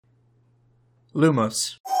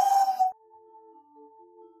Lumos.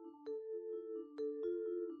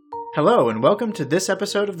 Hello, and welcome to this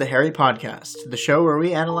episode of the Harry Podcast, the show where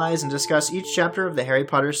we analyze and discuss each chapter of the Harry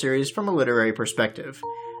Potter series from a literary perspective.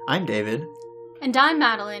 I'm David. And I'm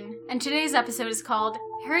Madeline, and today's episode is called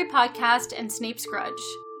Harry Podcast and Snape's Grudge.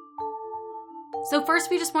 So first,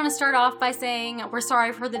 we just want to start off by saying we're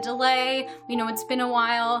sorry for the delay. We know it's been a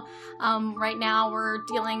while. Right now, we're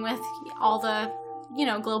dealing with all the,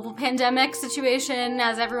 global pandemic situation,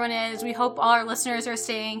 as everyone is. We hope all our listeners are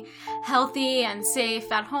staying healthy and safe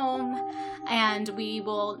at home. And we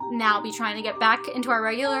will now be trying to get back into our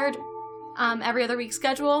regular every other week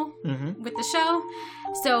schedule with the show.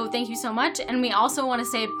 So thank you so much. And we also want to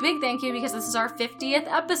say a big thank you because this is our 50th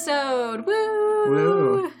episode. Woo!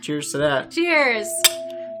 Woo! Cheers to that. Cheers!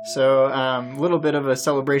 So, a little bit of a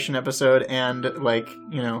celebration episode and,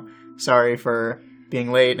 sorry for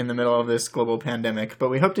being late in the middle of this global pandemic. But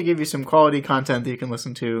we hope to give you some quality content that you can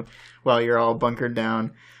listen to while you're all bunkered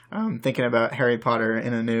down, thinking about Harry Potter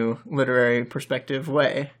in a new literary perspective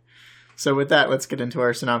way. So with that, let's get into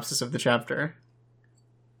our synopsis of the chapter.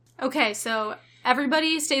 Okay, so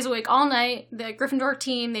everybody stays awake all night. The Gryffindor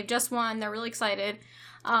team, they've just won. They're really excited.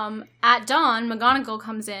 At dawn, McGonagall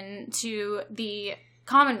comes in to the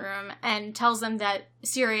common room and tells them that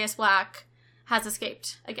Sirius Black has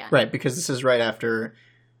escaped again. Right, because this is right after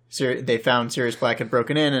they found Sirius Black had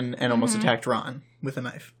broken in and almost attacked Ron with a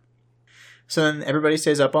knife. So then everybody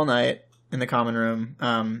stays up all night in the common room,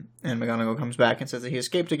 and McGonagall comes back and says that he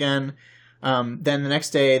escaped again. Then the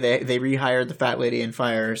next day, they rehired the fat lady and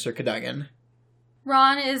fire Sir Cadogan.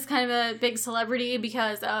 Ron is kind of a big celebrity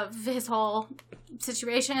because of his whole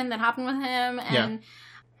situation that happened with him, and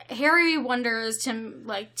Harry wonders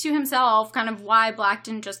to himself kind of why Black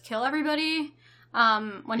didn't just kill everybody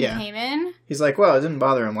when he came in. He's like, well, it didn't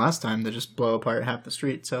bother him last time to just blow apart half the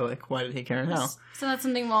street, so why did he care now? So that's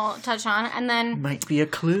something we'll touch on. And then might be a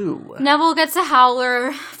clue. Neville gets a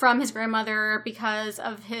howler from his grandmother because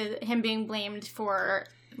of him being blamed for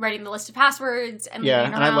writing the list of passwords and leaving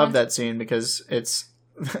around. And I love that scene because it's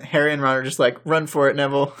Harry and Ron are just like, run for it,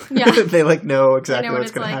 Neville. Yeah. They know exactly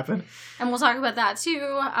what's going to happen. And we'll talk about that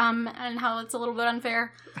too, and how it's a little bit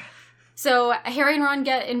unfair. So Harry and Ron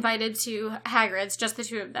get invited to Hagrid's, just the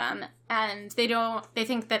two of them, and they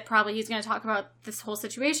think that probably he's going to talk about this whole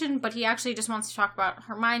situation, but he actually just wants to talk about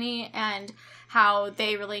Hermione and how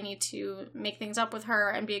they really need to make things up with her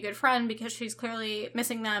and be a good friend because she's clearly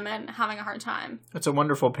missing them and having a hard time. It's a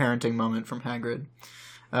wonderful parenting moment from Hagrid.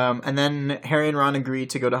 And then Harry and Ron agree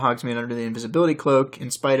to go to Hogsmeade under the invisibility cloak,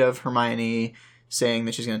 in spite of Hermione saying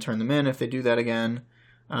that she's going to turn them in if they do that again.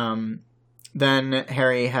 Then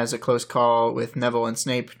Harry has a close call with Neville and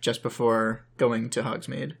Snape just before going to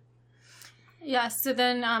Hogsmeade. Yes, so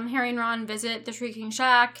then Harry and Ron visit the Shrieking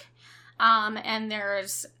Shack, and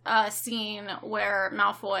there's a scene where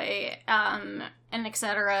Malfoy and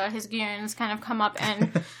etc., his goons, kind of come up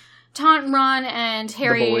and taunt Ron, and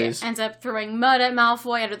Harry ends up throwing mud at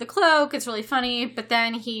Malfoy under the cloak. It's really funny, but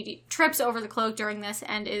then he trips over the cloak during this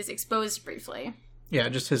and is exposed briefly. Yeah,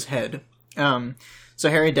 just his head. So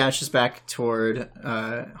Harry dashes back toward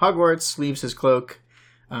Hogwarts, leaves his cloak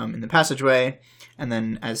in the passageway, and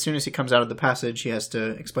then as soon as he comes out of the passage, he has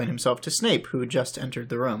to explain himself to Snape, who just entered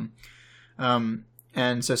the room.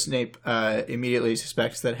 And so Snape immediately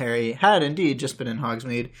suspects that Harry had indeed just been in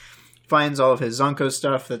Hogsmeade, finds all of his Zonko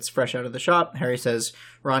stuff that's fresh out of the shop. Harry says,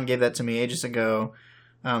 Ron gave that to me ages ago.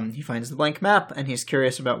 He finds the blank map, and he's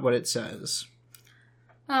curious about what it says.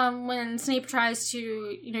 When Snape tries to,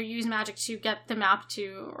 use magic to get the map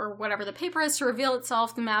to, or whatever the paper is, to reveal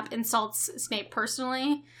itself, the map insults Snape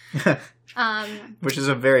personally. Which is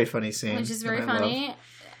a very funny scene. Which is very funny.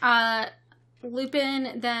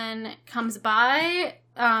 Lupin then comes by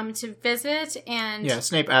to visit, and... Yeah,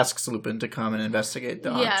 Snape asks Lupin to come and investigate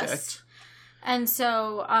the object. And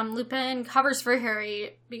so Lupin covers for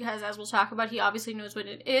Harry, because as we'll talk about, he obviously knows what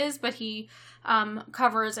it is, but he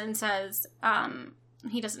covers and says...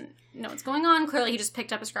 he doesn't know what's going on. Clearly, he just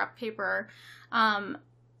picked up a scrap of paper.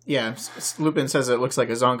 Lupin says it looks like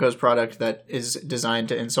a Zonko's product that is designed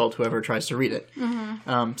to insult whoever tries to read it.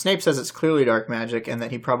 Snape says it's clearly dark magic and that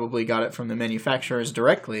he probably got it from the manufacturers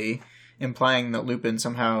directly, implying that Lupin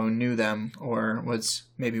somehow knew them or was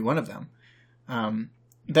maybe one of them.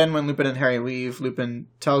 Then when Lupin and Harry leave, Lupin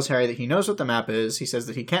tells Harry that he knows what the map is. He says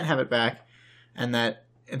that he can't have it back and that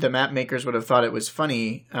the map makers would have thought it was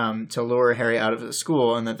funny to lure Harry out of the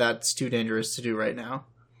school and that that's too dangerous to do right now.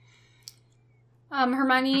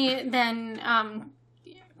 Hermione then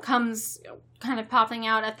comes kind of popping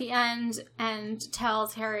out at the end and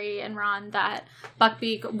tells Harry and Ron that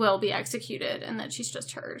Buckbeak will be executed and that she's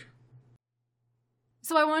just heard.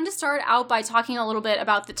 So I wanted to start out by talking a little bit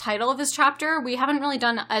about the title of this chapter. We haven't really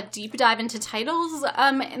done a deep dive into titles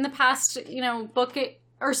in the past, book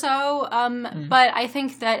or so, but I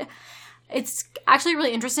think that it's actually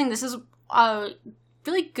really interesting. This is a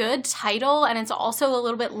really good title, and it's also a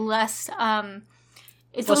little bit less,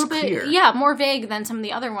 it's less a little clear. bit, more vague than some of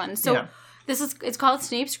the other ones. So it's called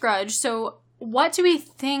Snape's Grudge. So what do we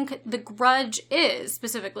think the grudge is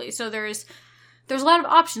specifically? So there's a lot of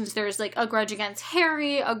options. There's like a grudge against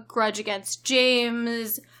Harry, a grudge against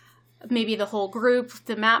James, maybe the whole group,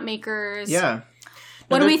 the map makers. Yeah.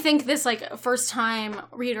 What do we think this like first time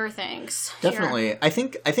reader thinks? Definitely. Here? I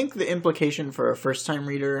think the implication for a first time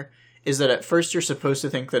reader is that at first you're supposed to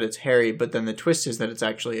think that it's Harry, but then the twist is that it's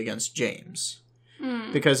actually against James.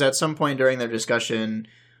 Because at some point during their discussion,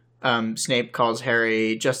 Snape calls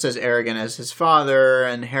Harry just as arrogant as his father,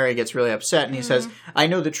 and Harry gets really upset, and he says, I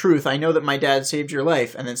know the truth, I know that my dad saved your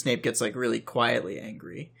life, and then Snape gets, like, really quietly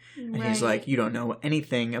angry. And he's like, you don't know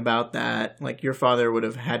anything about that, like, your father would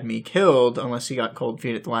have had me killed unless he got cold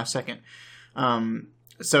feet at the last second.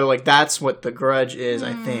 So, like, that's what the grudge is,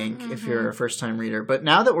 I think, if you're a first-time reader. But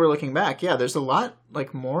now that we're looking back, there's a lot,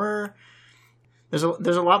 like, more... There's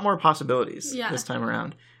a lot more possibilities this time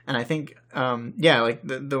around. And I think, like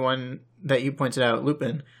the one that you pointed out,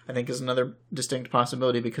 Lupin, I think is another distinct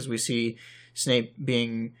possibility because we see Snape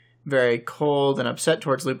being very cold and upset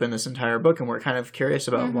towards Lupin this entire book, and we're kind of curious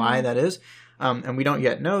about why that is. And we don't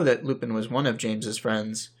yet know that Lupin was one of James's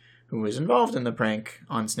friends who was involved in the prank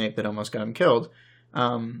on Snape that almost got him killed.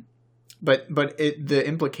 But the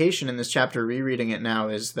implication in this chapter, rereading it now,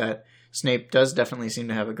 is that Snape does definitely seem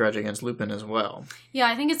to have a grudge against Lupin as well. Yeah,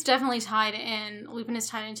 I think it's definitely tied in. Lupin is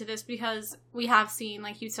tied into this because we have seen,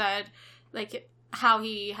 like you said, like how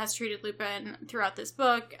he has treated Lupin throughout this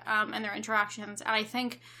book and their interactions. And I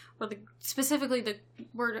think where specifically the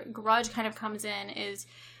word grudge kind of comes in is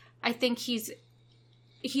I think he's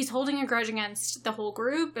holding a grudge against the whole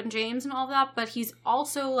group and James and all that, but he's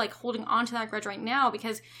also like holding on to that grudge right now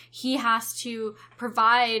because he has to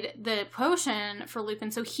provide the potion for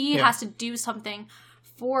Lupin. So he has to do something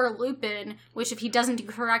for Lupin, which if he doesn't do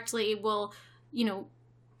correctly will,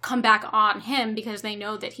 come back on him because they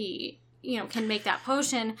know that he, can make that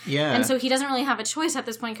potion. Yeah. And so he doesn't really have a choice at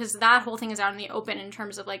this point because that whole thing is out in the open in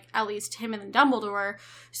terms of like at least him and Dumbledore.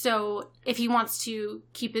 So if he wants to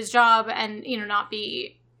keep his job and, not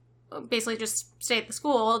be basically just stay at the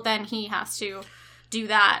school, then he has to do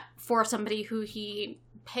that for somebody who he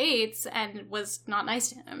hates and was not nice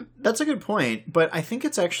to him. That's a good point, but I think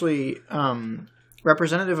it's actually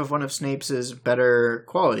representative of one of Snape's better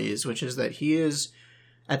qualities, which is that he is,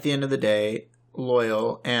 at the end of the day,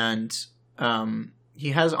 loyal and he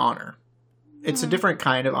has honor. It's a different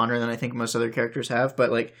kind of honor than I think most other characters have, but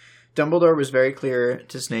like Dumbledore was very clear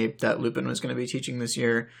to Snape that Lupin was going to be teaching this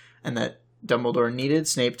year and that Dumbledore needed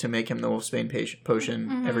Snape to make him the Wolfsbane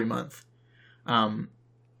potion every month. And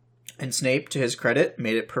Snape, to his credit,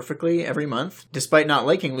 made it perfectly every month. Despite not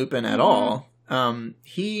liking Lupin at all,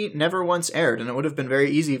 he never once erred, and it would have been very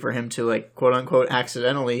easy for him to, like, quote-unquote,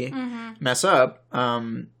 accidentally mess up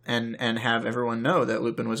and have everyone know that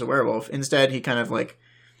Lupin was a werewolf. Instead, he kind of, like,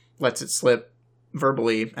 lets it slip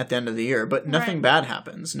verbally at the end of the year, but nothing bad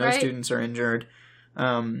happens. No students are injured.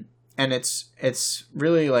 And it's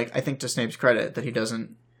really, like, I think to Snape's credit that he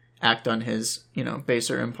doesn't act on his,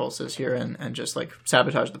 baser impulses here and just, like,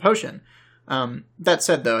 sabotage the potion. That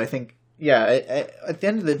said, though, I think, at the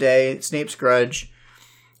end of the day, Snape's grudge,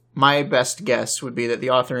 my best guess would be that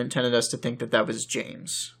the author intended us to think that was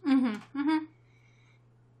James.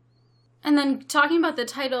 And then talking about the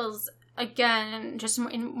titles again, just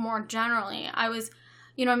more generally, I was,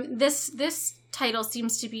 this title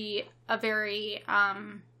seems to be a very...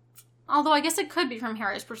 although I guess it could be from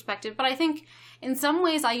Harry's perspective, but I think in some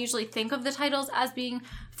ways I usually think of the titles as being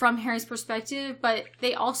from Harry's perspective, but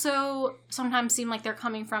they also sometimes seem like they're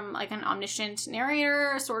coming from like an omniscient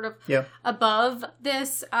narrator sort of above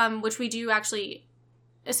this, which we do actually...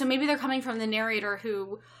 So maybe they're coming from the narrator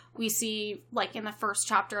who we see like in the first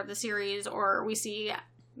chapter of the series, or we see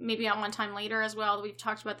maybe at one time later as well. We've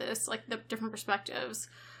talked about this, like the different perspectives.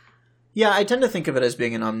 Yeah, I tend to think of it as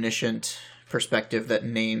being an omniscient perspective that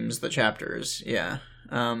names the chapters,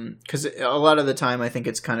 because a lot of the time I think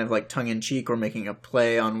it's kind of like tongue-in-cheek or making a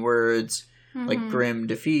play on words, like grim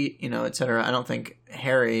defeat, etc. I don't think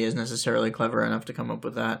Harry is necessarily clever enough to come up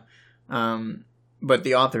with that, but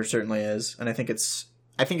the author certainly is, and I think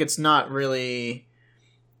it's not really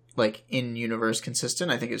like in-universe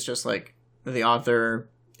consistent. I think it's just like the author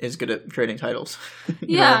is good at creating titles.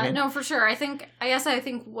 No, for sure. I think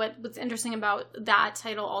what's interesting about that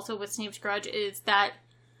title also with Snape's Grudge is that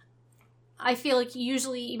I feel like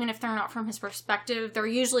usually, even if they're not from his perspective, they're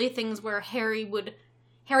usually things where Harry would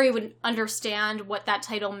understand what that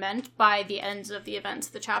title meant by the ends of the events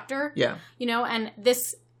of the chapter. Yeah. You know, and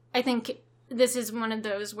this, I think this is one of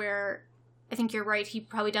those where I think you're right. He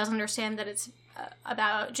probably does understand that it's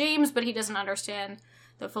about James, but he doesn't understand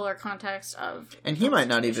the fuller context of... And he might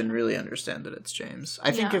not even really understand that it's James.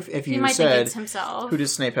 I think if he you might said, think it's himself. Who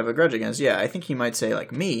does Snape have a grudge against? Yeah, I think he might say,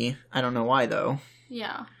 like, me. I don't know why, though.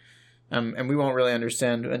 Yeah. And we won't really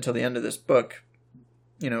understand until the end of this book,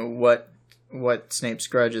 you know, what Snape's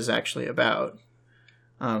grudge is actually about.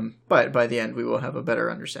 But by the end, we will have a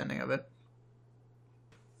better understanding of it.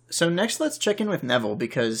 So next, let's check in with Neville,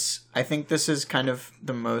 because I think this is kind of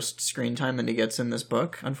the most screen time that he gets in this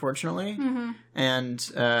book, unfortunately. Mm-hmm.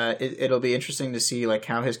 And it'll be interesting to see, like,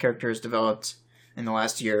 how his character has developed in the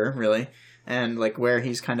last year, really, and, like, where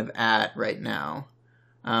he's kind of at right now.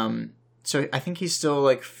 So I think he's still,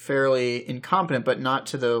 like, fairly incompetent, but not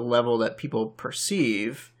to the level that people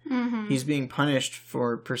perceive. Mm-hmm. He's being punished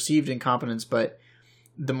for perceived incompetence, but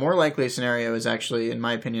the more likely scenario is actually, in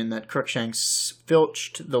my opinion, that Crookshanks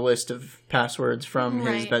filched the list of passwords from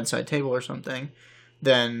his bedside table or something,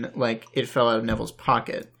 then, like, it fell out of Neville's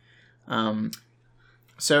pocket.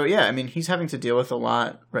 So, yeah, I mean, he's having to deal with a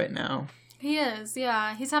lot right now. He is,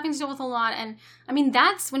 yeah. He's having to deal with a lot, and, I mean,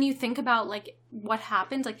 that's, when you think about, like, what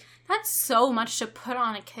happens, like, that's so much to put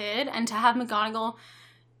on a kid, and to have McGonagall,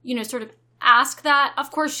 you know, sort of ask that.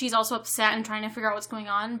 Of course, she's also upset and trying to figure out what's going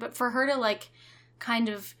on, but for her to, like, kind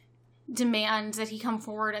of demand that he come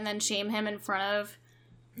forward and then shame him in front of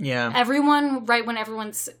everyone, right when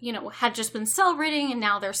everyone's, you know, had just been celebrating, and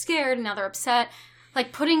now they're scared, and now they're upset.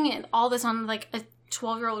 Like, putting all this on, like, a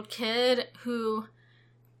 12-year-old kid who,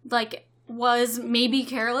 like, was maybe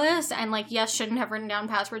careless and, like, yes, shouldn't have written down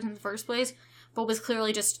passwords in the first place, but was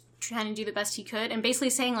clearly just trying to do the best he could, and basically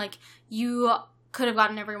saying, like, you could have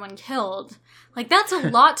gotten everyone killed. Like, that's a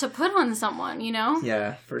lot to put on someone, you know?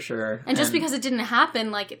 Yeah, for sure. And just because it didn't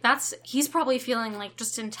happen, like, he's probably feeling, like,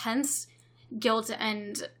 just intense guilt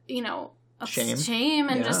and, you know, shame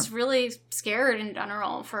and just really scared in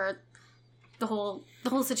general for the whole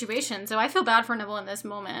situation. So I feel bad for Neville in this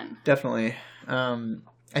moment. Definitely.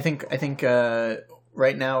 I think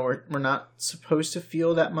right now we're not supposed to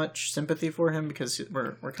feel that much sympathy for him, because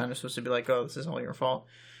we're kind of supposed to be like, oh, this is all your fault.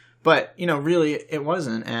 But, you know, really it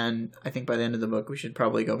wasn't, and I think by the end of the book we should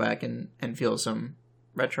probably go back and feel some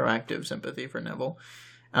retroactive sympathy for Neville.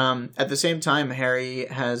 At the same time, Harry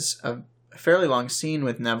has a fairly long scene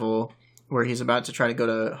with Neville where he's about to try to go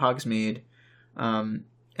to Hogsmeade, and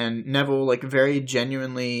Neville, like, very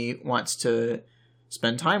genuinely wants to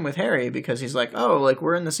spend time with Harry, because he's like, oh, like,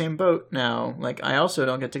 we're in the same boat now. Like, I also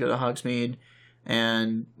don't get to go to Hogsmeade,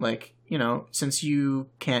 and, like, you know, since you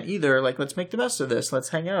can't either, like, let's make the best of this. Let's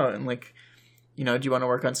hang out, and, like, you know, do you want to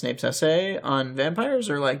work on Snape's essay on vampires,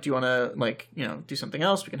 or, like, do you want to, like, you know, do something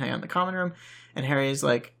else? We can hang out in the common room. And Harry's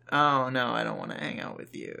like, oh, no, I don't want to hang out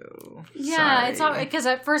with you. Yeah, Sorry. It's all because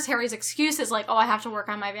at first Harry's excuse is like, oh, I have to work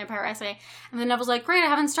on my vampire essay. And then Neville's like, great, I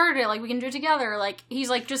haven't started it. Like, we can do it together. Like, he's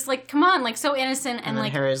like, just like, come on, like, so innocent. And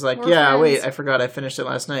like, Harry's like, yeah, friends. Wait, I forgot I finished it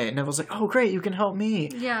last night. And Neville's like, oh, great, you can help me.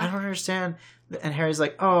 Yeah. I don't understand. And Harry's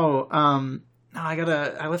like, oh, no, I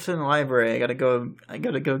left it in the library. I gotta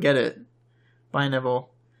go get it. Bye, Neville.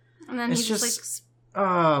 And then he's just like,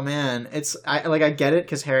 oh man, I get it,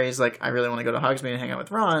 because Harry's like, I really want to go to Hogsmeade and hang out with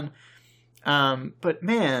Ron. But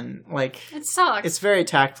man, like, it sucks. It's very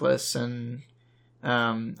tactless, and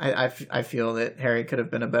I feel that Harry could have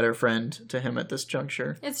been a better friend to him at this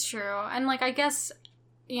juncture. It's true, and like, I guess,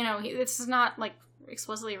 you know, this is not like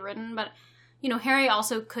explicitly written, but you know, Harry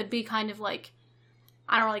also could be kind of like,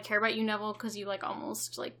 I don't really care about you, Neville, because you like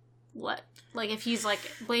almost like if he's like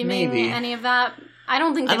blaming any of that. I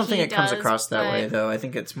don't think it comes across that way, though. I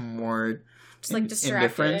think it's more just like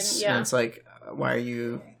indifference, and it's like, why are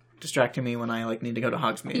you distracting me when I like need to go to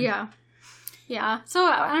Hogsmeade? Yeah. So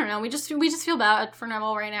I don't know. We just feel bad for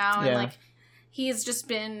Neville right now, and like he's just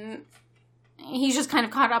kind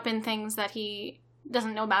of caught up in things that he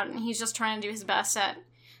doesn't know about, and he's just trying to do his best at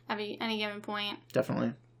any given point.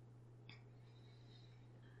 Definitely.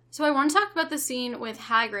 So I want to talk about the scene with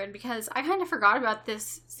Hagrid, because I kind of forgot about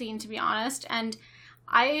this scene, to be honest, and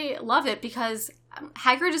I love it because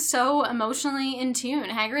Hagrid is so emotionally in tune.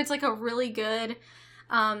 Hagrid's like a really good,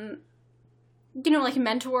 you know, like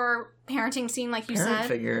mentor parenting scene, like you said. Parent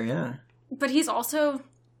figure, yeah. But he's also,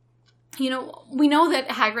 you know, we know that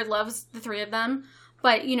Hagrid loves the three of them,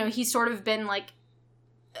 but, you know, he's sort of been like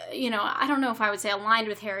I don't know if I would say aligned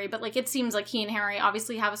with Harry, but, like, it seems like he and Harry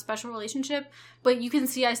obviously have a special relationship. But you can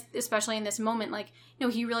see, especially in this moment, like,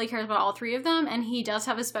 he really cares about all three of them, and he does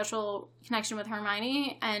have a special connection with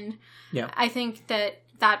Hermione. And I think that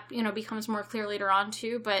becomes more clear later on,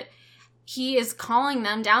 too. But he is calling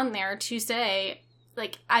them down there to say,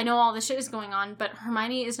 like, I know all this shit is going on, but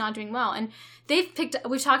Hermione is not doing well. And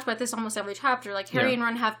we've talked about this almost every chapter. Like, Harry and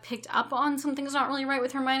Ron have picked up on something's not really right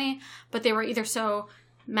with Hermione, but they were either so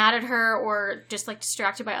mad at her or just, like,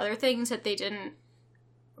 distracted by other things that they didn't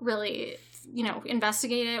really,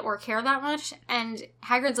 investigate it or care that much. And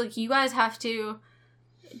Hagrid's like, you guys have to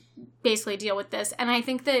basically deal with this. And I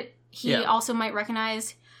think that he also might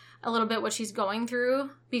recognize a little bit what she's going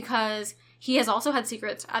through, because he has also had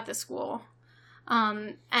secrets at the school,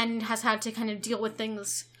 and has had to kind of deal with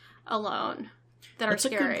things alone that are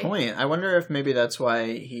scary. That's a good point. I wonder if maybe that's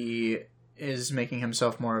why he is making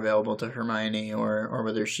himself more available to Hermione, or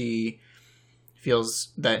whether she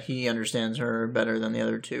feels that he understands her better than the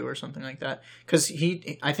other two or something like that. Because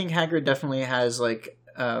I think Hagrid definitely has, like,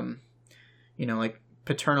 like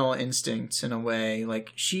paternal instincts in a way.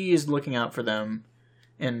 Like, she is looking out for them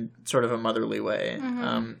in sort of a motherly way.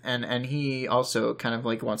 Mm-hmm. And he also kind of,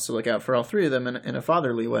 like, wants to look out for all three of them in a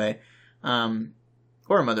fatherly way, or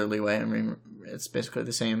a motherly way. I mean, it's basically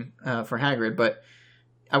the same for Hagrid, but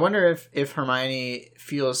I wonder if Hermione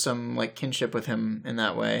feels some, like, kinship with him in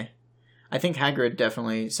that way. I think Hagrid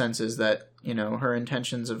definitely senses that, her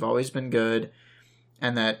intentions have always been good,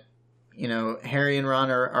 and that, Harry and Ron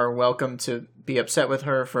are welcome to be upset with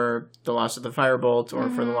her for the loss of the firebolt or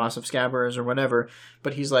for the loss of Scabbers or whatever.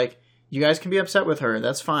 But he's like, you guys can be upset with her.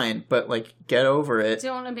 That's fine. But, like, get over it.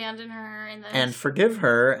 Don't abandon her in this. And forgive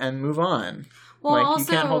her and move on. Well, like, also,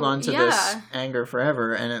 you can't hold on to this anger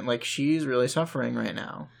forever. And she's really suffering right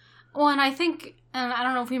now. Well, and I think, and I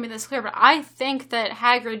don't know if we made this clear, but I think that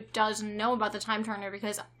Hagrid does know about the Time Turner,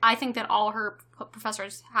 because I think that all her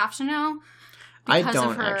professors have to know. I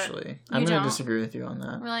don't, actually. I'm going to disagree with you on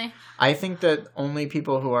that. Really? I think that only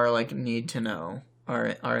people who are, like, need to know are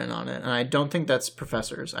in on it. And I don't think that's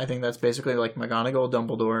professors. I think that's basically, like, McGonagall,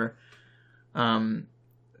 Dumbledore,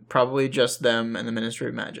 probably just them and the Ministry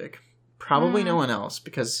of Magic. Probably no one else,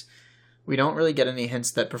 because we don't really get any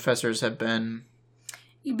hints that professors have been...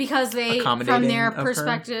 Because from their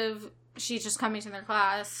perspective, she's just coming to their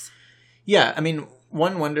class. Yeah, I mean,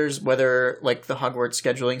 one wonders whether, like, the Hogwarts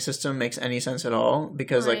scheduling system makes any sense at all,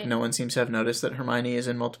 because, like, no one seems to have noticed that Hermione is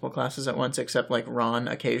in multiple classes at once, except, like, Ron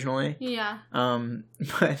occasionally. Yeah.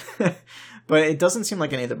 But it doesn't seem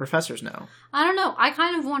like any of the professors know. I don't know. I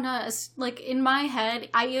kind of want to, like, in my head,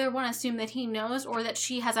 I either want to assume that he knows or that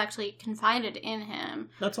she has actually confided in him.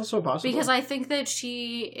 That's also possible. Because I think that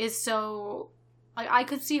she is so... I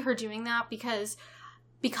could see her doing that because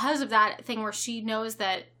of that thing where she knows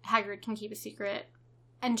that Hagrid can keep a secret,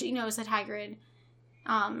 and she knows that Hagrid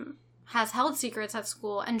has held secrets at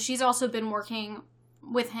school, and she's also been working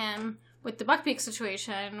with him with the Buckbeak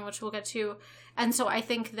situation, which we'll get to. And so I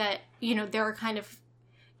think that, they're kind of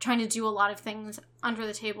trying to do a lot of things under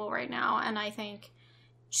the table right now, and I think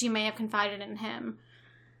she may have confided in him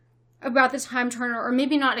about the Time Turner, or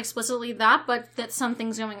maybe not explicitly that, but that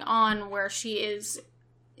something's going on where she is,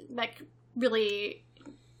 like, really,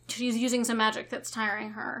 she's using some magic that's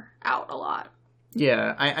tiring her out a lot.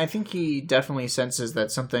 Yeah, I think he definitely senses that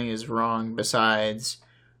something is wrong besides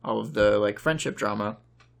all of the, like, friendship drama.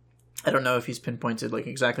 I don't know if he's pinpointed, like,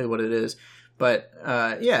 exactly what it is, but,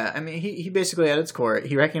 yeah, I mean, he basically, at its core,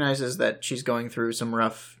 he recognizes that she's going through some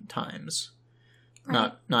rough times.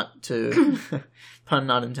 Right. Not to pun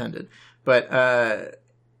not intended, but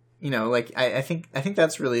like I think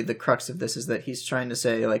that's really the crux of this, is that he's trying to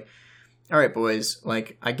say, like, all right, boys,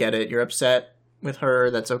 like, I get it, you're upset with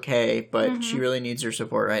her, that's okay, but she really needs your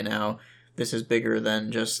support right now. This is bigger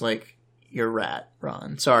than just, like, your rat,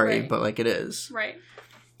 Ron. Sorry, but, like, it is. Right.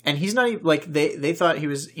 And he's not even, like, they thought he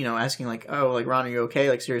was, asking, like, oh, like, Ron, are you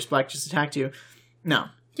okay? Like, Sirius Black just attacked you. No.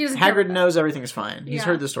 Hagrid knows everything's fine. He's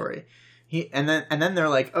heard the story. And then they're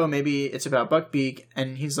like, oh, maybe it's about Buckbeak,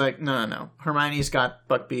 and he's like, no. Hermione's got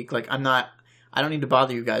Buckbeak. Like, I don't need to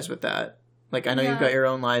bother you guys with that. Like, I know you've got your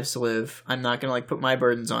own lives to live. I'm not gonna, like, put my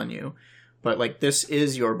burdens on you. But, like, this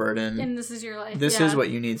is your burden. And this is your life. This is what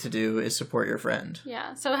you need to do, is support your friend.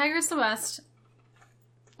 Yeah. So Hagrid's the best.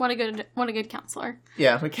 What a good counselor.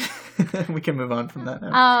 Yeah, we can move on from that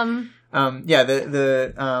now. Yeah,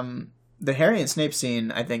 the Harry and Snape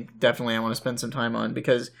scene, I think definitely I want to spend some time on,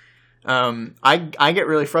 because I get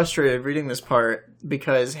really frustrated reading this part,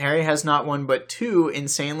 because Harry has not one but two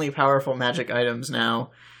insanely powerful magic items now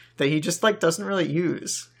that he just, like, doesn't really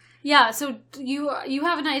use. Yeah, so you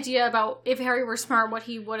have an idea about if Harry were smart, what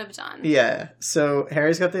he would have done. Yeah, so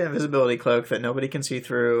Harry's got the invisibility cloak that nobody can see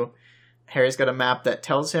through. Harry's got a map that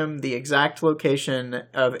tells him the exact location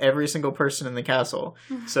of every single person in the castle.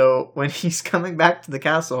 So when he's coming back to the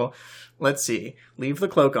castle, let's see, leave the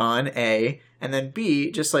cloak on, A, and then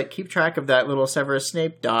B, just like keep track of that little Severus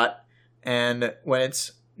Snape dot, and when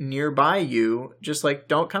it's nearby you, just like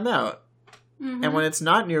don't come out. And when it's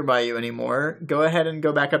not nearby you anymore, go ahead and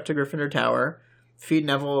go back up to Gryffindor Tower, feed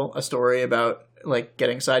Neville a story about, like,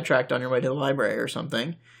 getting sidetracked on your way to the library or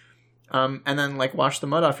something, and then, like, wash the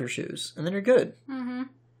mud off your shoes, and then you're good.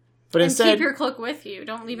 But instead, keep your cloak with you.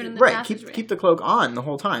 Don't leave it in the passageway. Right, keep the cloak on the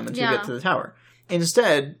whole time until you get to the tower.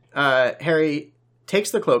 Instead, Harry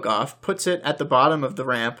takes the cloak off, puts it at the bottom of the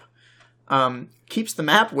ramp, keeps the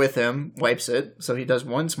map with him, wipes it, so he does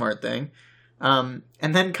one smart thing, and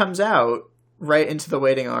then comes out right into the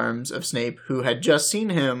waiting arms of Snape, who had just seen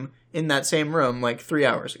him in that same room like 3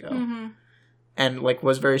 hours ago. And like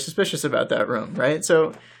was very suspicious about that room, right?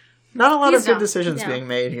 So not a lot of good decisions being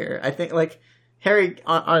made here. I think like Harry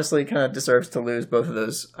honestly kind of deserves to lose both of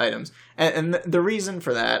those items. And the reason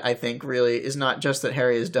for that, I think, really is not just that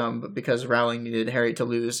Harry is dumb, but because Rowling needed Harry to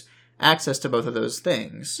lose access to both of those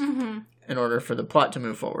things in order for the plot to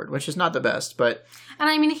move forward, which is not the best, but... And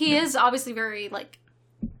I mean, he is obviously very, like,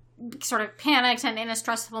 sort of panicked and in a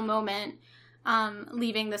stressful moment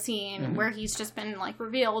leaving the scene where he's just been, like,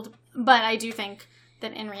 revealed. But I do think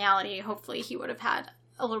that in reality, hopefully he would have had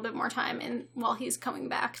a little bit more time while he's coming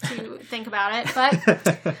back to think about it.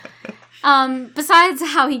 But besides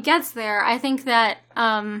how he gets there, I think that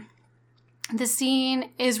the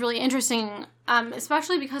scene is really interesting,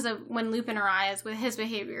 especially because of when Lupin arrives with his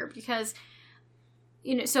behavior, because...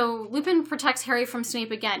 You know, so Lupin protects Harry from Snape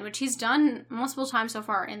again, which he's done multiple times so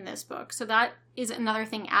far in this book. So that is another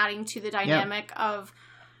thing adding to the dynamic of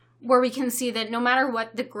where we can see that no matter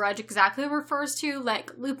what the Grudge exactly refers to,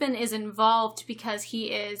 like, Lupin is involved because he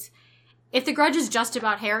is... If the Grudge is just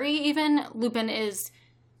about Harry, even, Lupin is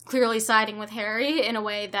clearly siding with Harry in a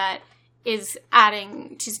way that is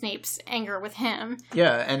adding to Snape's anger with him.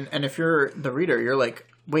 Yeah, and if you're the reader, you're like...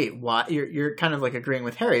 Wait, why? You're kind of like agreeing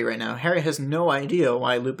with Harry right now. Harry has no idea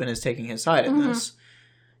why Lupin is taking his side in this.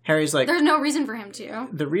 Harry's like... There's no reason for him to.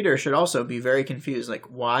 The reader should also be very confused. Like,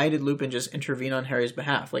 why did Lupin just intervene on Harry's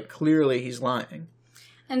behalf? Like, clearly he's lying.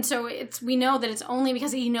 And so we know that it's only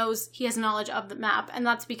because he has knowledge of the map, and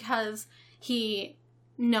that's because he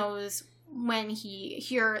knows when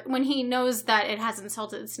he knows that it has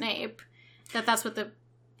insulted Snape, that's what the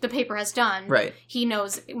paper has done. Right. He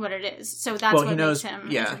knows what it is. So that's what makes him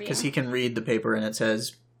intervene. Because he can read the paper and it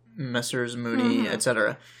says Messrs. Moody,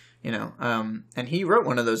 etc. You know, and he wrote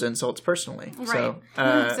one of those insults personally. Right.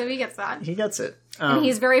 So he gets that. He gets it. And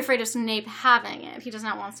he's very afraid of Snape having it. He does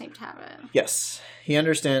not want Snape to have it. Yes. He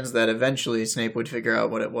understands that eventually Snape would figure out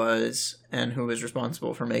what it was and who was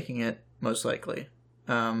responsible for making it, most likely.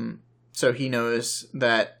 So he knows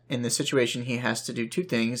that in this situation he has to do two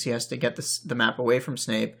things. He has to get the map away from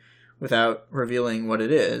Snape without revealing what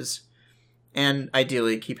it is, and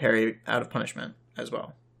ideally keep Harry out of punishment as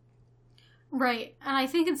well. Right. And I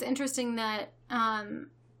think it's interesting that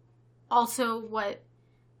also what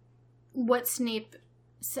Lupin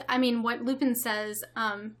says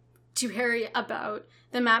to Harry about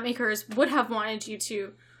the map makers would have wanted you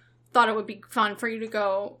to, thought it would be fun for you to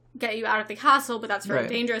go get you out of the castle, but that's very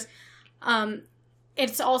dangerous.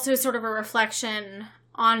 It's also sort of a reflection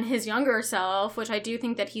on his younger self, which I do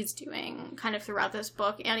think that he's doing kind of throughout this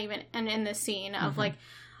book and in this scene of like,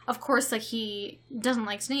 of course, like he doesn't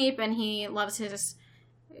like Snape and he loves his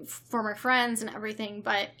former friends and everything,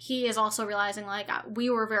 but he is also realizing like we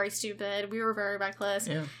were very stupid, we were very reckless,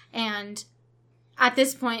 and at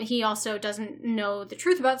this point he also doesn't know the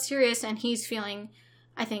truth about Sirius, and he's feeling,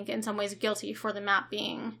 I think, in some ways guilty for the map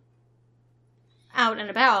being out and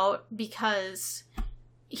about because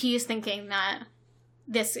he's thinking that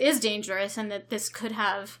this is dangerous and that this could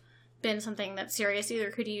have been something that Sirius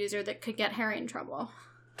either could use or that could get Harry in trouble.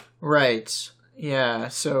 Right. Yeah,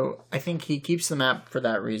 so I think he keeps the map for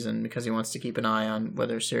that reason, because he wants to keep an eye on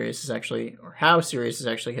whether Sirius is actually, or how Sirius is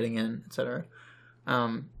actually hitting in, etc.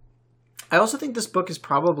 I also think this book is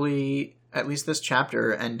probably, at least this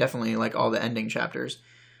chapter, and definitely like all the ending chapters,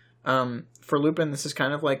 for Lupin, this is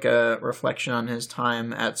kind of like a reflection on his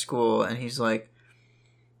time at school, and he's like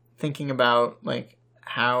thinking about like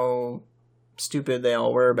how stupid they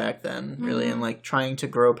all were back then, really, and like trying to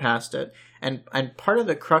grow past it. And part of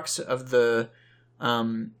the crux of the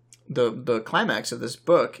climax of this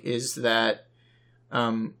book is that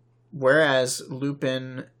whereas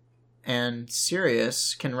Lupin and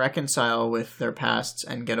Sirius can reconcile with their pasts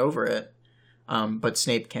and get over it, but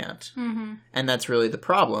Snape can't. Mm-hmm. And that's really the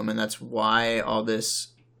problem, and that's why all this,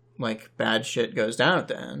 like, bad shit goes down at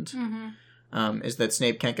the end, Mm-hmm. Is that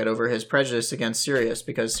Snape can't get over his prejudice against Sirius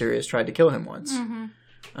because Sirius tried to kill him once.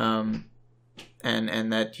 Mm-hmm.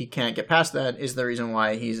 And that he can't get past that is the reason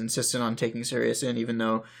why he's insistent on taking Sirius in, even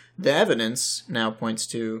though the evidence now points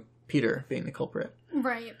to Peter being the culprit.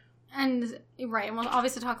 Right. And we'll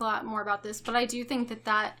obviously talk a lot more about this, but I do think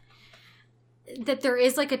that there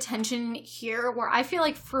is like a tension here where I feel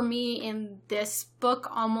like for me in this book,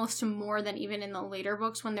 almost more than even in the later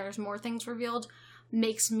books when there's more things revealed,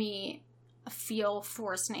 makes me feel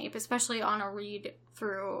for Snape, especially on a read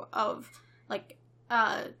through of like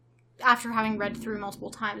after having read through multiple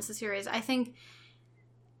times the series. I think,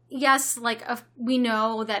 yes, like we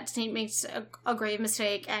know that Snape makes a grave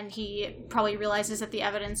mistake and he probably realizes that the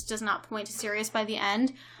evidence does not point to Sirius by the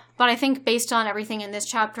end. But I think based on everything in this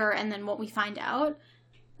chapter and then what we find out,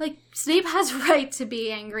 like, Snape has a right to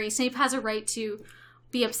be angry. Snape has a right to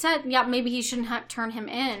be upset. Yeah, maybe he shouldn't have turned him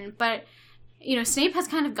in. But, you know, Snape has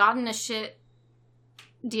kind of gotten a shit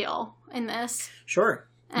deal in this. Sure.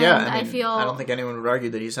 And yeah, I don't think anyone would argue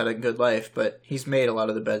that he's had a good life, but he's made a lot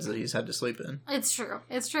of the beds that he's had to sleep in. It's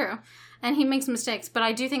true. And he makes mistakes. But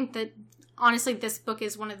I do think that, honestly, this book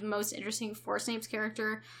is one of the most interesting for Snape's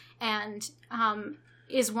character. And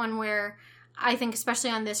is one where I think, especially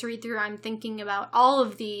on this read-through, I'm thinking about all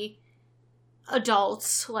of the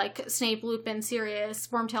adults, like Snape, Lupin, Sirius,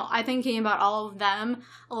 Wormtail. I'm thinking about all of them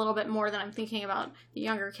a little bit more than I'm thinking about the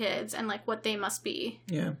younger kids and, like, what they must be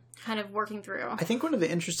kind of working through. I think one of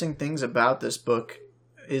the interesting things about this book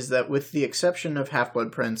is that, with the exception of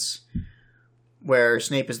Half-Blood Prince, where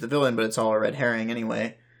Snape is the villain, but it's all a red herring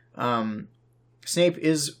anyway, Snape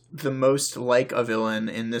is the most like a villain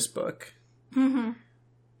in this book. Mm-hmm.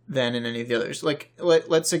 Than in any of the others. Like,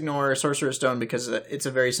 let's ignore Sorcerer's Stone because it's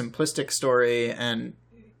a very simplistic story, and,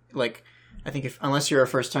 like, I think unless you're a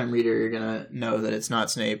first-time reader, you're gonna know that it's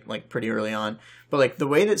not Snape, like, pretty early on. But, like, the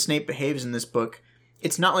way that Snape behaves in this book,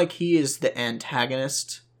 it's not like he is the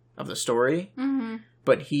antagonist of the story,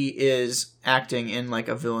 but he is acting in, like,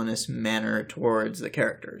 a villainous manner towards the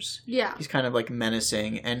characters. Yeah. He's kind of, like,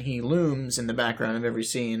 menacing, and he looms in the background of every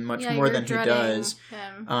scene much more than he does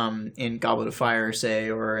in Goblet of Fire, say,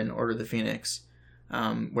 or in Order of the Phoenix,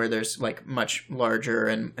 where there's, like, much larger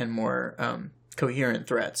and more coherent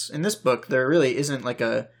threats. In this book, there really isn't, like,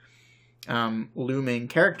 a looming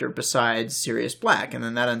character besides Sirius Black, and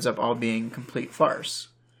then that ends up all being complete farce.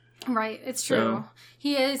 Right, it's true. So,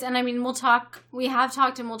 he is, and I mean, we have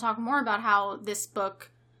talked and we'll talk more about how this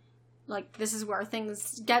book, like, this is where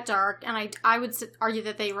things get dark, and I would argue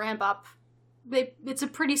that they ramp up. It's a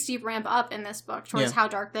pretty steep ramp up in this book towards how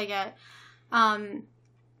dark they get. Yeah,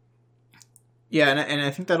 and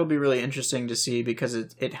I think that'll be really interesting to see because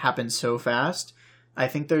it happens so fast. I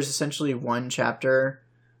think there's essentially one chapter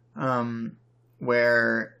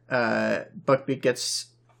where Buckbeak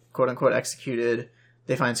gets quote-unquote executed.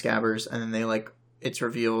 They find Scabbers, and then it's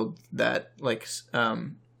revealed that, like,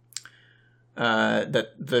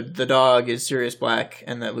 that the dog is Sirius Black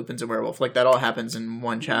and that Lupin's a werewolf. Like, that all happens in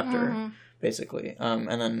one chapter, basically. And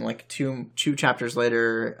then, like, two chapters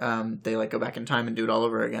later, they, like, go back in time and do it all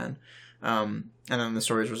over again. And then the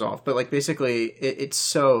story's resolved. But, like, basically, it's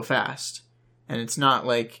so fast. And it's not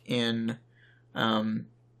like in,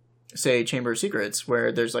 say, Chamber of Secrets,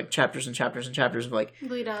 where there's, like, chapters and chapters and chapters of, like,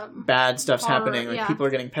 lead up, bad stuff's happening. Like, people are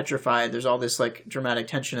getting petrified. There's all this, like, dramatic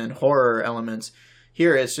tension and horror elements.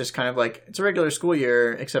 Here, it's just kind of like, it's a regular school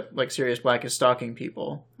year, except, like, Sirius Black is stalking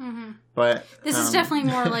people. Mm-hmm. But this is definitely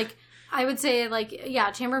more, like, I would say, like, yeah,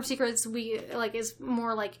 Chamber of Secrets, is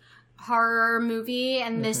more, like, horror movie,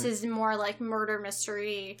 and this is more, like, murder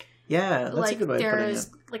mystery. Yeah, that's a good way of putting it. There's,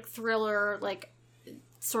 like, thriller, like,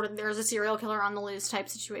 sort of, there's a serial killer on the loose type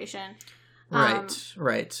situation.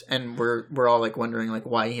 Right. And we're all, like, wondering, like,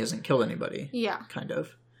 why he hasn't killed anybody. Yeah. Kind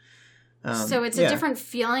of. So it's a different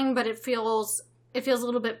feeling, but it feels a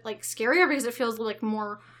little bit, like, scarier because it feels, like,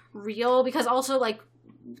 more real. Because also, like,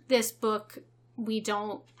 this book, we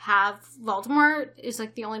don't have Voldemort. It's,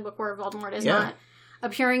 like, the only book where Voldemort is not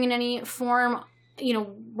appearing in any form. You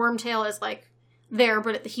know, Wormtail is, like, there,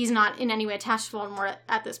 but he's not in any way attached to Voldemort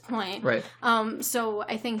at this point. Right. So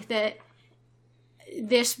I think that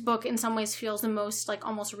this book in some ways feels the most, like,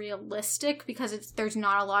 almost realistic because there's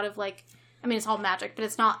not a lot of, like, I mean, it's all magic, but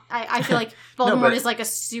it's not, I feel like Voldemort is, like, a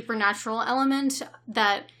supernatural element,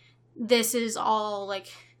 that this is all, like,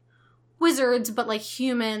 wizards, but, like,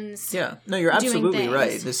 humans. Yeah. No, you're absolutely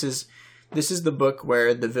right. This is the book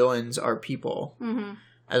where the villains are people. Mm-hmm.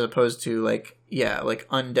 As opposed to, like, like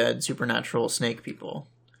undead supernatural snake people.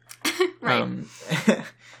 Right.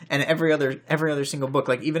 And every other single book,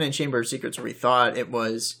 like even in Chamber of Secrets where we thought it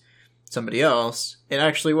was somebody else, it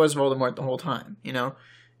actually was Voldemort the whole time, you know?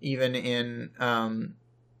 Even in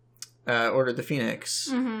Order of the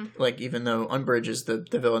Phoenix, like even though Umbridge is the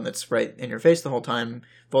villain that's right in your face the whole time,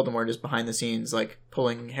 Voldemort is behind the scenes, like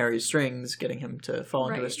pulling Harry's strings, getting him to fall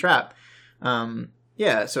into his trap.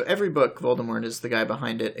 Yeah, so every book, Voldemort is the guy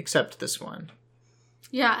behind it, except this one.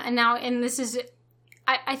 Yeah, and this is...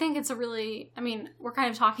 I think it's a really... I mean, we're kind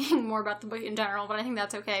of talking more about the book in general, but I think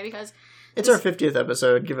that's okay, because... It's our 50th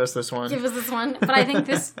episode. Give us this one. But I think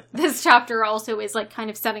this chapter also is, like, kind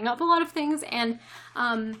of setting up a lot of things, and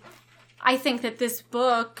I think that this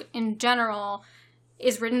book, in general,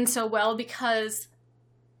 is written so well because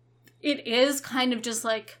it is kind of just,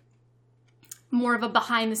 like, more of a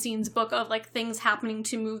behind-the-scenes book of, like, things happening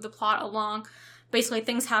to move the plot along. Basically,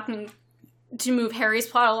 things happening to move Harry's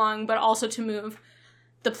plot along, but also to move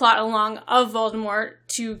the plot along of Voldemort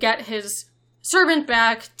to get his servant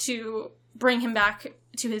back, to bring him back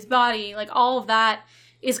to his body. Like, all of that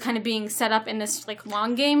is kind of being set up in this, like,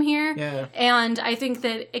 long game here. Yeah. And I think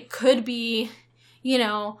that it could be, you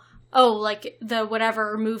know, like, the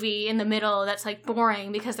whatever movie in the middle that's, like,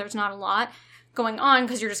 boring because there's not a lot going on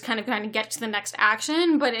because you're just kind of get to the next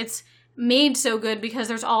action. But it's made so good because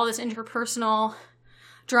there's all this interpersonal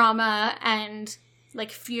drama and,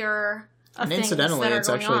 like, fear of and incidentally, it's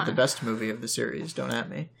actually the best movie of the series. Don't at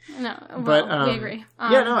me. No, well, we agree.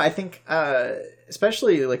 Yeah, no, I think,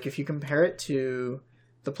 especially, like, if you compare it to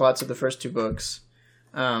the plots of the first two books,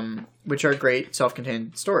 which are great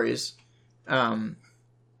self-contained stories,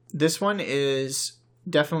 this one is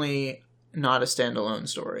definitely not a standalone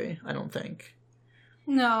story, I don't think.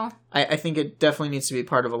 No. I think it definitely needs to be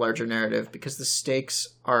part of a larger narrative because the stakes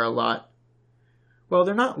are a lot... Well,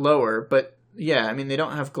 they're not lower, but... Yeah, I mean, they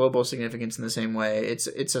don't have global significance in the same way.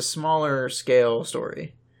 It's a smaller scale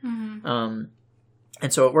story. And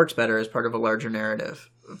so it works better as part of a larger narrative.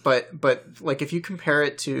 But like, if you compare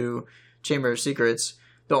it to Chamber of Secrets,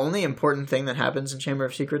 the only important thing that happens in Chamber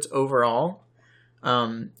of Secrets overall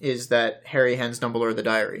is that Harry hands Dumbledore the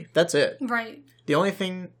diary. That's it. Right. The only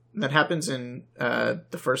thing that happens in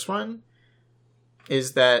the first one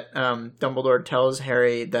is that Dumbledore tells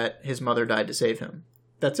Harry that his mother died to save him.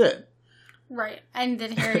 That's it. Right, and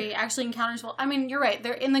then Harry actually encounters... Well, I mean, you're right.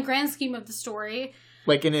 They're in the grand scheme of the story.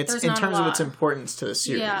 Like, in terms of its importance to the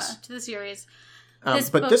series. Yeah, to the series. This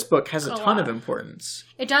book has a ton of importance.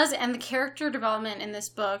 It does, and the character development in this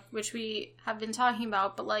book, which we have been talking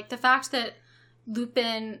about, but, like, the fact that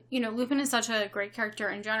Lupin is such a great character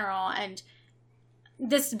in general, and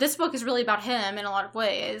this book is really about him in a lot of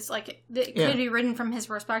ways. Like, it could be written from his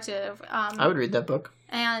perspective. I would read that book.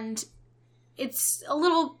 And it's a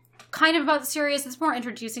little... kind of about Sirius. It's more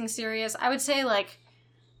introducing Sirius. I would say, like,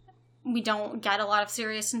 we don't get a lot of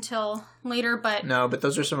Sirius until later, but... No, but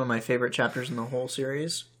those are some of my favorite chapters in the whole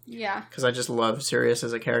series. Yeah. Because I just love Sirius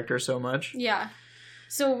as a character so much. Yeah.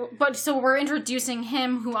 So we're introducing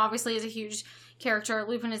him, who obviously is a huge character.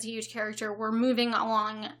 Lupin is a huge character. We're moving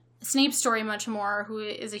along Snape's story much more, who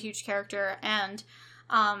is a huge character, and,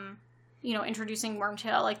 introducing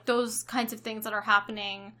Wormtail. Like, those kinds of things that are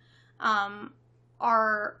happening,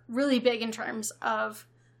 are really big in terms of,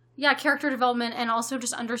 character development and also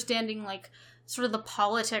just understanding, like, sort of the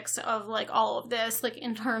politics of, like, all of this, like,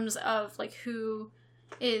 in terms of, like,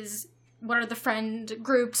 what are the friend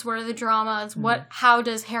groups, what are the dramas, how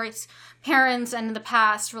does Harry's parents and the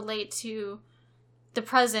past relate to the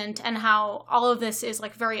present, and how all of this is,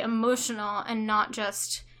 like, very emotional and not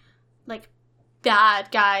just, like,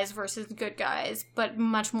 bad guys versus good guys, but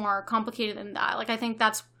much more complicated than that. Like, I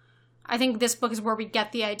think this book is where we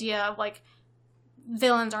get the idea of, like,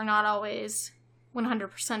 villains are not always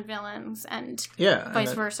 100% villains, and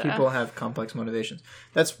vice versa. People have complex motivations.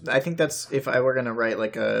 I think that's, if I were going to write,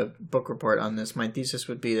 like, a book report on this, my thesis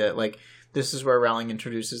would be that, like, this is where Rowling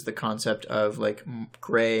introduces the concept of, like,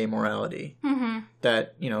 gray morality. Mm-hmm.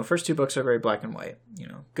 That, first two books are very black and white.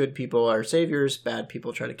 Good people are saviors, bad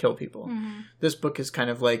people try to kill people. Mm-hmm. This book is kind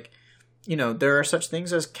of like, there are such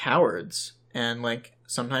things as cowards, and, like,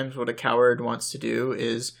 sometimes what a coward wants to do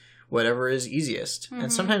is whatever is easiest. Mm-hmm.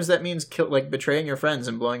 And sometimes that means betraying your friends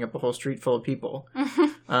and blowing up a whole street full of people.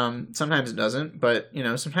 Sometimes it doesn't, but,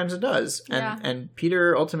 sometimes it does. And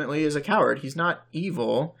Peter ultimately is a coward. He's not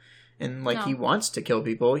evil, and, like, he wants to kill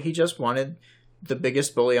people. He just wanted the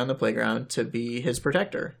biggest bully on the playground to be his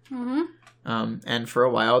protector. Mm-hmm. And for a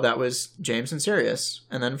while that was James and Sirius.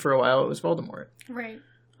 And then for a while it was Voldemort. Right.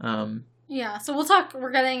 Yeah, so we'll talk. We're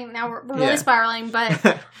really spiraling,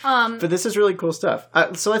 but but this is really cool stuff.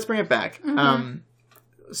 So let's bring it back. Mm-hmm.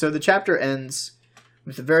 So the chapter ends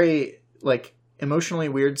with a very like emotionally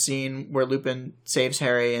weird scene where Lupin saves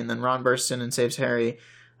Harry, and then Ron bursts in and saves Harry,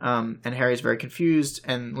 and Harry's very confused,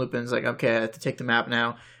 and Lupin's like, "Okay, I have to take the map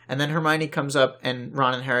now." And then Hermione comes up, and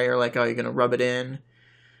Ron and Harry are like, "Oh, you're gonna rub it in?"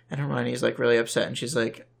 And Hermione's like really upset, and she's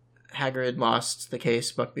like, "Hagrid lost the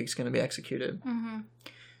case. Buckbeak's gonna be executed." Mm-hmm.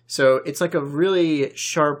 So it's like a really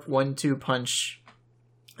sharp 1-2 punch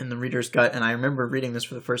in the reader's gut. And I remember reading this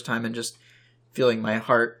for the first time and just feeling my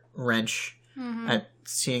heart wrench at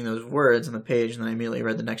seeing those words on the page. And then I immediately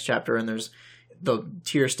read the next chapter, and there's the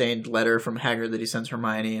tear-stained letter from Hagrid that he sends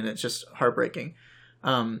Hermione, and it's just heartbreaking.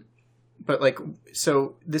 But like,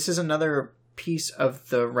 so this is another piece of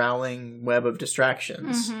the Rowling web of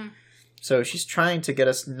distractions. Mm-hmm. So she's trying to get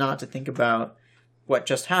us not to think about what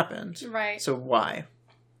just happened. Right. So why?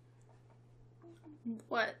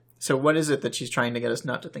 What? So what is it that she's trying to get us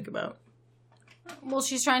not to think about? Well,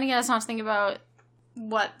 she's trying to get us not to think about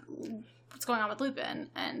what's going on with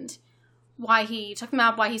Lupin and why he took the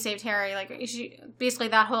map, why he saved Harry. Like, basically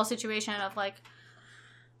that whole situation of, like,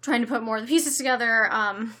 trying to put more of the pieces together.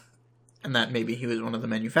 And that maybe he was one of the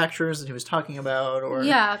manufacturers that he was talking about, or...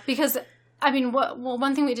 Yeah, because, I mean,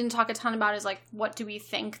 one thing we didn't talk a ton about is, like, what do we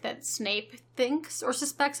think that Snape thinks or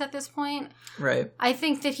suspects at this point? Right. I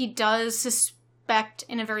think that he does suspect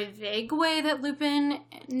in a very vague way that Lupin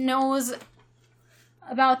knows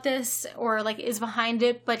about this or like is behind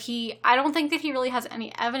it, but I don't think that he really has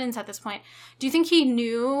any evidence at this point. Do you think he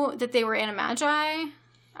knew that they were Animagi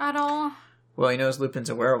at all? Well, he knows Lupin's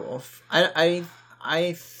a werewolf. I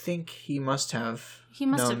think he must have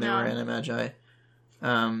known they were Animagi,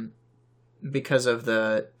 because of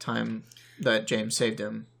the time that James saved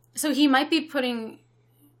him. So he might be putting...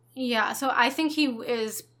 Yeah, so I think he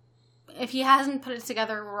is... If he hasn't put it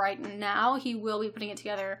together right now, he will be putting it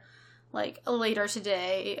together, like, later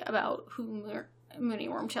today about who Moony,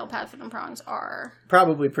 Wormtail, Padfoot, and Prongs are.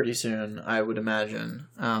 Probably pretty soon, I would imagine.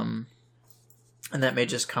 And that may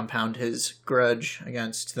just compound his grudge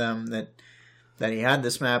against them that he had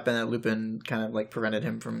this map and that Lupin kind of, like, prevented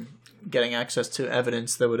him from getting access to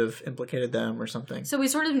evidence that would have implicated them or something. So we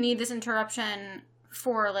sort of need this interruption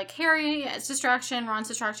for, like, Harry's distraction, Ron's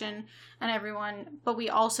distraction, and everyone, but we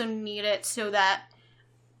also need it so that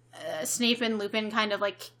Snape and Lupin kind of,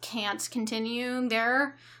 like, can't continue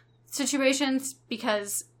their situations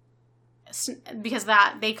because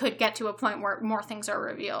that they could get to a point where more things are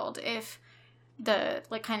revealed if the,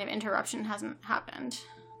 like, kind of interruption hasn't happened.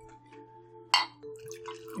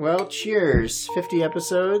 Well, cheers. 50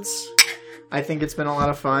 episodes. I think it's been a lot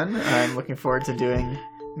of fun. I'm looking forward to doing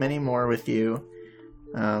many more with you.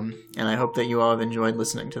 And I hope that you all have enjoyed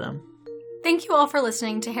listening to them. Thank you all for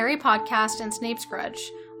listening to Harry Podcast and Snape's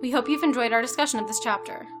Grudge. We hope you've enjoyed our discussion of this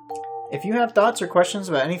chapter. If you have thoughts or questions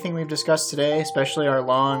about anything we've discussed today, especially our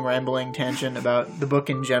long, rambling tangent about the book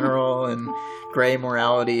in general and gray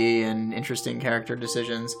morality and interesting character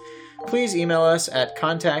decisions, please email us at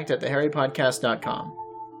contact@theharrypodcast.com.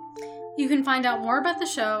 You can find out more about the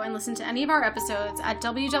show and listen to any of our episodes at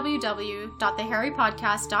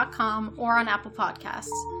www.theharrypodcast.com or on Apple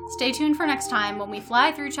Podcasts. Stay tuned for next time when we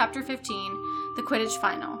fly through Chapter 15, the Quidditch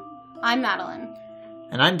Final. I'm Madeline.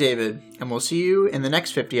 And I'm David, and we'll see you in the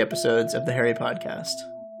next 50 episodes of the Harry Podcast.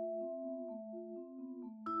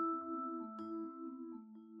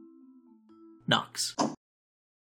 Knox.